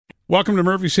Welcome to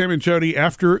Murphy, Sam, and Jody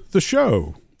after the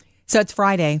show. So it's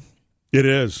Friday. It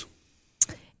is.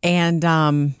 And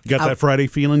you got that Friday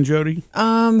feeling, Jody?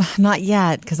 Not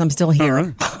yet, because I'm still here.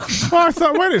 Right. Well, I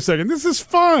thought, wait a second, this is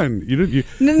fun. You're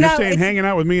saying hanging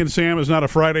out with me and Sam is not a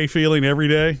Friday feeling every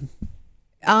day?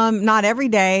 Not every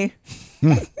day.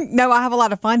 No, I have a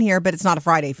lot of fun here, but it's not a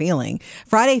Friday feeling.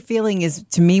 Friday feeling is,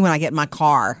 to me, when I get in my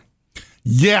car.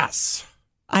 Yes.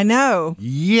 I know.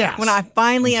 Yes. When I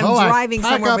finally am driving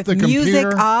somewhere with music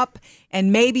up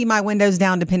and maybe my windows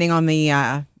down, depending on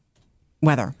the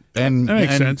weather. And that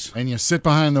makes sense. And you sit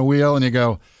behind the wheel and you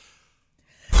go,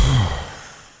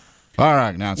 all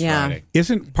right, now it's Friday.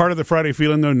 Isn't part of the Friday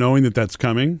feeling, though, knowing that that's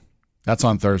coming? That's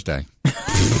on Thursday.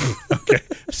 Okay.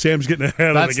 Sam's getting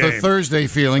ahead of the game. That's the Thursday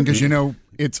feeling because,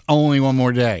 it's only one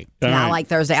more day. I like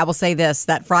Thursday. I will say this,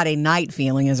 that Friday night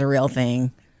feeling is a real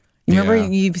thing. You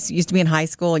remember you used to be in high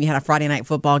school and you had a Friday night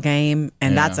football game,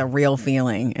 and that's a real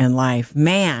feeling in life.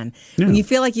 Man, when you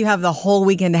feel like you have the whole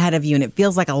weekend ahead of you and it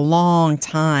feels like a long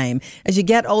time. As you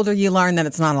get older, you learn that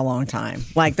it's not a long time.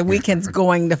 Like the weekend's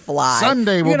going to fly.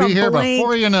 Sunday will be here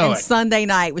before you know it. Sunday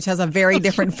night, which has a very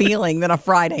different feeling than a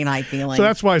Friday night feeling. So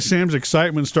that's why Sam's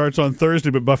excitement starts on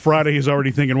Thursday, but by Friday he's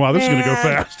already thinking, wow, this is going to go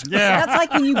fast. Yeah. That's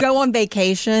like when you go on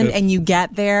vacation and you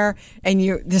get there and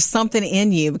there's something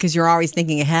in you because you're always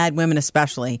thinking ahead. Women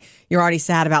especially, you're already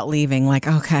sad about leaving. Like,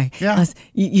 okay,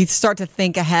 you start to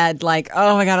think ahead. Like,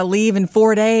 oh, I got to leave in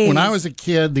 4 days. When I was a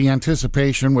kid, the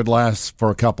anticipation would last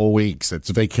for a couple of weeks. It's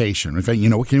a vacation. In fact,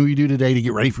 what can we do today to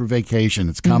get ready for vacation?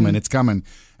 It's coming. It's coming.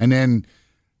 And then,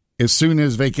 as soon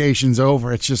as vacation's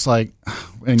over, it's just like,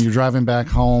 and you're driving back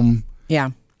home. Yeah.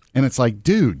 And it's like,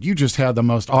 dude, you just had the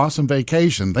most awesome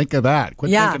vacation. Think of that.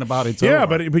 Quit thinking about it's over. Yeah,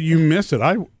 but you missed it.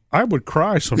 I would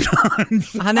cry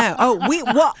sometimes. I know. Oh, we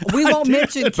won't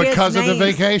mention kids' because names. of the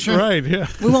vacation, right? Yeah,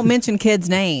 we won't mention kids'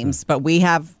 names, but we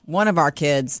have one of our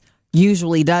kids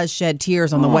usually does shed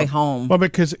tears on the way home. Well,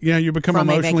 because you become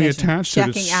emotionally attached to it.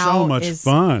 It's so much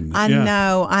fun. I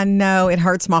know. It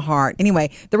hurts my heart. Anyway,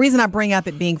 the reason I bring up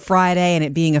it being Friday and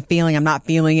it being a feeling, I'm not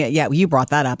feeling it yet. Well, you brought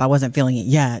that up. I wasn't feeling it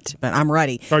yet, but I'm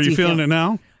ready. Are you feeling it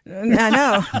now? I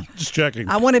know. Just checking.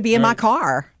 I want to be in my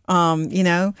car,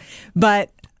 but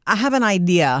I have an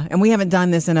idea, and we haven't done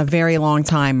this in a very long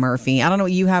time, Murphy. I don't know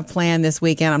what you have planned this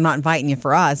weekend. I'm not inviting you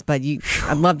for us, but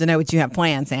I'd love to know what you have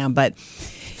planned, Sam. But,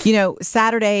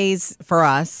 Saturdays for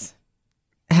us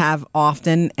have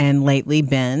often and lately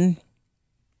been,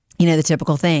 the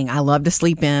typical thing. I love to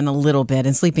sleep in a little bit,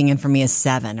 and sleeping in for me is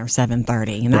 7 or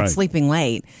 7:30, and that's sleeping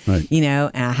late,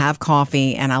 and I have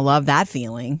coffee, and I love that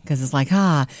feeling because it's like,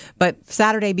 but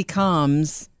Saturday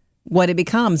becomes what it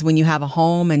becomes when you have a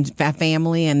home and a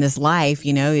family and this life.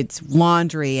 It's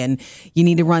laundry and you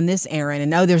need to run this errand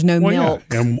and there's no milk.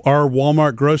 Yeah. And our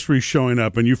Walmart groceries showing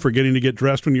up and you forgetting to get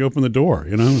dressed when you open the door.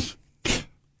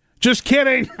 Just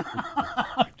kidding.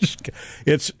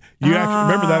 Actually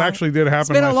remember that actually did happen. It's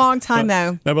been a long time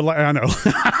though. I know.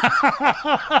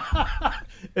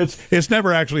 It's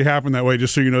never actually happened that way,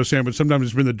 just so you know, Sam, but sometimes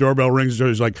it's been the doorbell rings and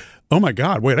Joey's like, oh my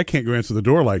God, wait, I can't go answer the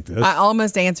door like this. I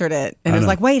almost answered it. And it was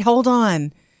like, wait, hold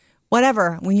on.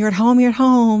 Whatever. When you're at home, you're at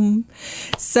home.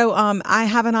 So I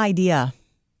have an idea.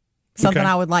 Something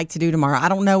I would like to do tomorrow. I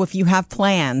don't know if you have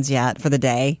plans yet for the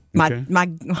day. My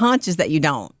hunch is that you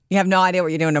don't. You have no idea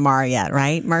what you're doing tomorrow yet,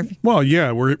 right, Murphy? Well,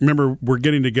 yeah. We're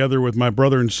getting together with my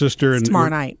brother and sister. It's tomorrow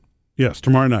night. Yes,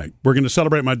 tomorrow night. We're going to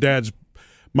celebrate my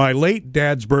late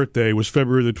dad's birthday was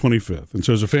February the 25th. And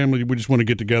so as a family, we just want to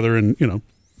get together and,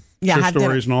 share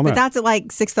stories and all that. But that's at like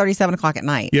 6:30, 7 o'clock at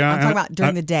night. Yeah. I'm talking about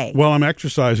during the day. Well, I'm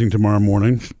exercising tomorrow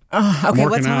morning. Okay,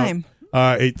 what time?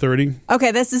 8:30.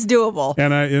 Okay, this is doable.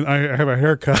 And I have a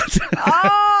haircut.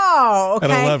 Oh, okay.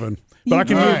 At 11. But I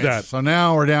can move that. So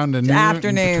now we're down to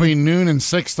afternoon. Between noon and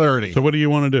 6:30. So what do you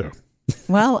want to do?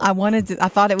 Well, I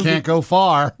thought it would Can't go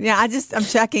far. Yeah, I'm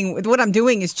checking. What I'm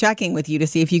doing is checking with you to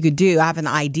see if you could do. I have an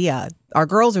idea. Our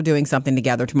girls are doing something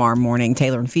together tomorrow morning,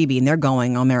 Taylor and Phoebe, and they're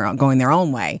going their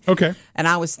own way. Okay. And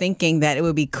I was thinking that it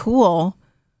would be cool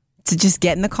to just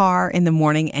get in the car in the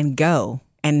morning and go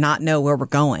and not know where we're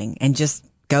going and just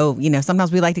go.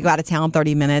 Sometimes we like to go out of town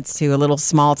 30 minutes to a little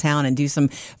small town and do some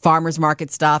farmers market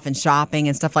stuff and shopping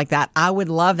and stuff like that. I would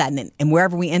love that. And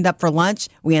wherever we end up for lunch,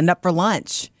 we end up for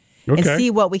lunch. Okay. And see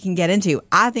what we can get into.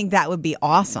 I think that would be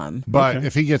awesome. But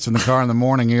if he gets in the car in the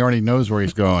morning, he already knows where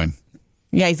he's going.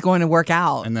 Yeah, he's going to work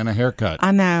out. And then a haircut. I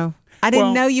know. I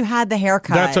didn't know you had the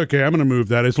haircut. That's okay. I'm going to move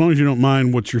that as long as you don't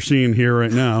mind what you're seeing here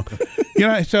right now.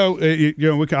 So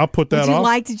I'll put that off. Would you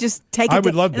like to just take it? I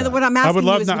would love that. What I'm asking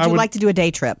you is, would you like to do a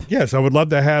day trip? Yes, I would love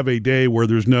to have a day where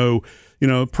there's no,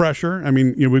 pressure. I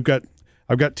mean,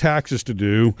 I've got taxes to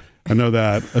do. I know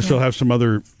that. I still have some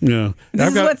other, This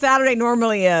is what Saturday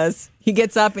normally is. He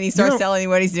gets up and he starts telling you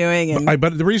what he's doing. And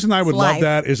but the reason I would love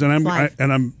that is, and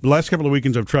I'm the last couple of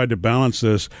weekends I've tried to balance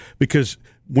this because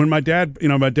when my dad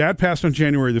passed on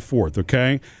January the 4th,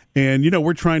 okay? And,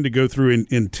 we're trying to go through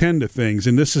and tend to things.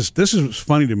 And this is what's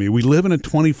funny to me. We live in a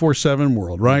 24/7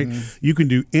 world, right? Mm-hmm. You can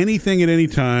do anything at any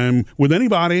time with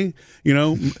anybody.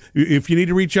 If you need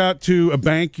to reach out to a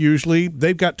bank, usually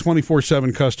they've got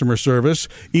 24/7 customer service.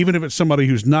 Even if it's somebody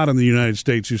who's not in the United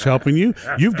States who's helping you,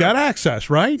 you've got access,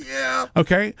 right? Yeah.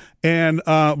 Okay. And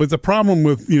but the problem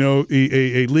with,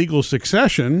 a legal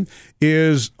succession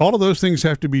is all of those things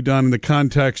have to be done in the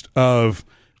context of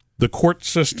the court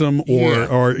system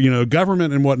or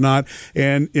government and whatnot,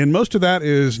 and most of that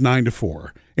is 9 to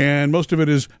 4, and most of it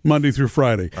is Monday through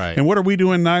Friday. Right. And what are we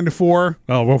doing 9 to 4?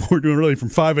 Oh, what we're doing really from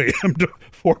 5 a.m. to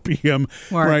 4 p.m.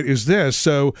 Right? Is this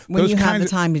so? When you have the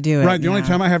time to do it, right? The only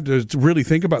time I have to really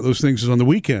think about those things is on the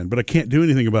weekend, but I can't do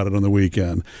anything about it on the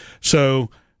weekend. So.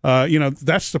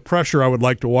 That's the pressure I would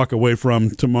like to walk away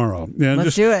from tomorrow.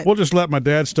 Let's do it. We'll just let my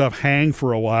dad's stuff hang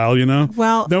for a while,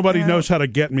 Well, nobody knows how to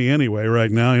get me anyway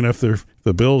right now, if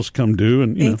the bills come due.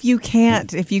 And if you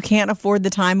can't afford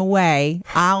the time away,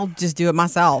 I'll just do it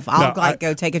myself. I'll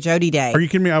go take a Jody day. Are you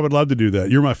kidding me? I would love to do that.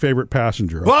 You're my favorite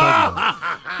passenger.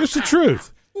 It's the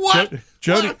truth. What?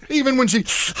 Jody, even when she,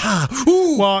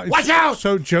 watch out!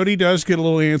 So Jody does get a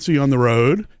little antsy on the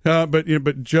road,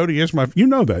 but Jody is my. You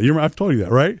know that. I've told you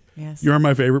that, right? Yes. You're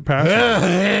my favorite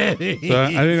passenger.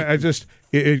 So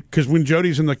because when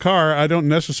Jody's in the car, I don't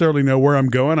necessarily know where I'm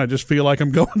going. I just feel like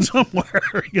I'm going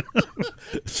somewhere.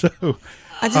 So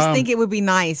I just think it would be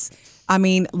nice. I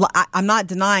mean, I'm not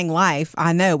denying life.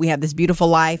 I know we have this beautiful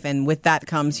life, and with that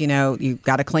comes, you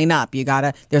got to clean up.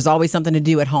 There's always something to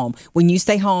do at home. When you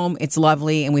stay home, it's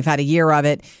lovely, and we've had a year of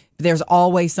it. There's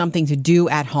always something to do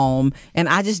at home, and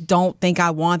I just don't think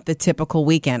I want the typical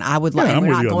weekend. I would like. We're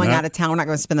not going out of town. We're not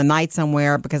going to spend the night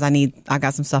somewhere because I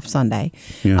got some stuff Sunday.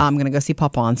 Yeah. I'm going to go see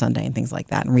Papa on Sunday and things like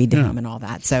that, and read to him and all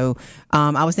that. So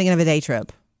I was thinking of a day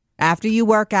trip. After you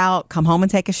work out, come home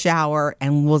and take a shower,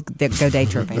 and we'll go day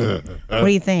tripping. What do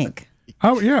you think?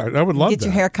 Oh yeah, I would love Get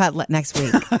your hair cut next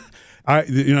week.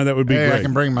 That would be great. I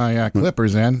can bring my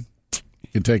clippers in.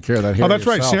 You can take care of that hair. Oh, that's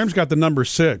yourself. right. Sam's got the number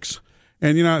 6.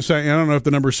 And I don't know if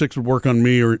the number 6 would work on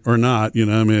me or not. You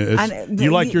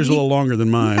like yours a little longer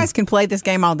than mine. You guys can play this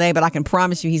game all day, but I can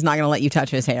promise you he's not going to let you touch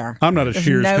his hair. I'm not a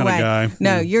shears kind of guy.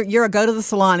 No, you're a go to the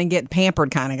salon and get pampered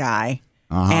kind of guy.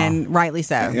 Uh-huh. And rightly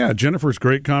so. Yeah, Jennifer's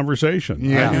great conversation.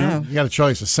 Yeah, you got a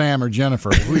choice of Sam or Jennifer.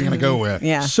 Who are you going to go with?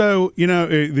 Yeah. So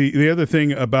the other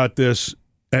thing about this,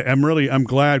 I'm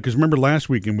glad because remember last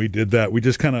weekend we did that. We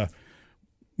just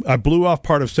I blew off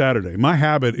part of Saturday. My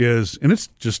habit is, and it's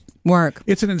just work.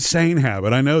 It's an insane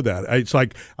habit. I know that. It's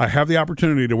like I have the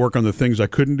opportunity to work on the things I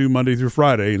couldn't do Monday through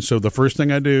Friday, and so the first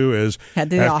thing I do is head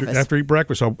to the office. After I eat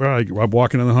breakfast. I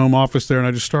walk into the home office there and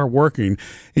I just start working.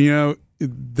 And,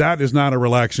 that is not a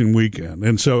relaxing weekend,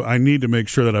 and so I need to make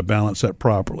sure that I balance that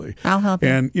properly. I'll help you.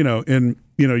 And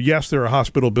yes, there are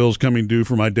hospital bills coming due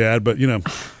for my dad, but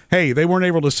hey, they weren't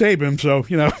able to save him, so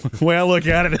the way I look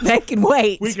at it, they can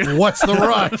wait. What's the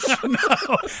rush?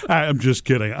 No, I'm just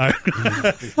kidding.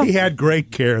 He had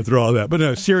great care through all that, but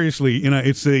no, seriously,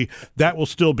 it's that will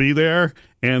still be there.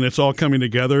 And it's all coming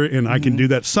together, and I can do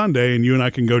that Sunday, and you and I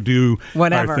can go do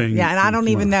whatever. Our thing. Yeah, and I don't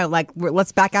even know. Like,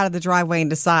 let's back out of the driveway and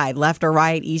decide left or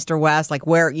right, east or west. Like,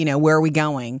 where are we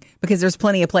going? Because there's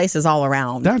plenty of places all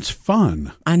around. That's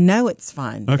fun. I know it's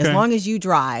fun. Okay. As long as you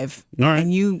drive. All right.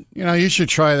 And you should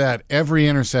try that every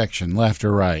intersection, left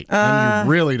or right. And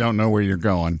you really don't know where you're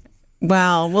going.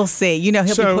 Well, we'll see. He'll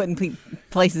be putting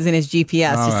places in his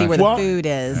GPS to see where the food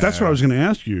is. That's what I was going to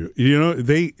ask you.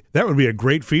 That would be a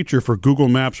great feature for Google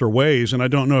Maps or Waze, and I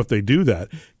don't know if they do that.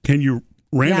 Can you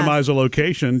randomize a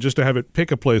location just to have it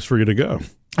pick a place for you to go?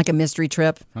 Like a mystery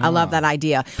trip. I love that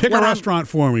idea. Pick a restaurant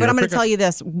for me. But I'm going to tell you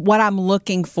this. What I'm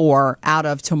looking for out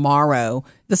of tomorrow,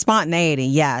 the spontaneity,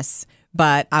 yes,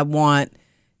 but I want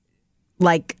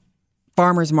like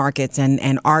farmers markets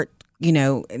and art,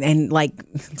 and like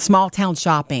small town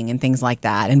shopping and things like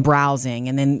that, and browsing,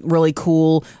 and then really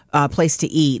cool place to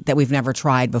eat that we've never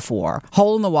tried before.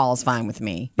 Hole in the wall is fine with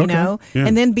me, you know? Yeah.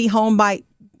 And then be home by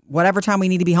whatever time we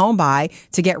need to be home by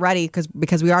to get ready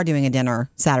because we are doing a dinner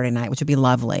Saturday night, which would be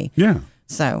lovely. Yeah.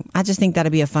 So I just think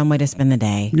that'd be a fun way to spend the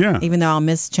day. Yeah. Even though I'll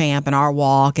miss Champ and our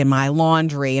walk and my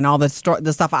laundry and all the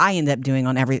stuff I end up doing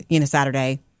on every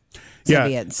Saturday. So yeah,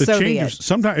 be it.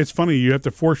 Sometimes it's funny, you have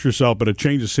to force yourself, but a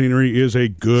change of scenery is a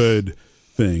good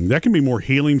thing. That can be more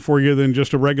healing for you than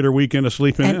just a regular weekend of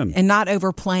sleeping in. And not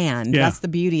over-planned. Yeah. That's the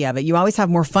beauty of it. You always have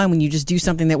more fun when you just do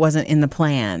something that wasn't in the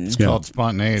plan. It's called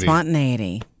spontaneity.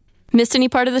 Spontaneity. Missed any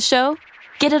part of the show?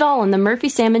 Get it all on the Murphy,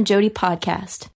 Sam, and Jody podcast.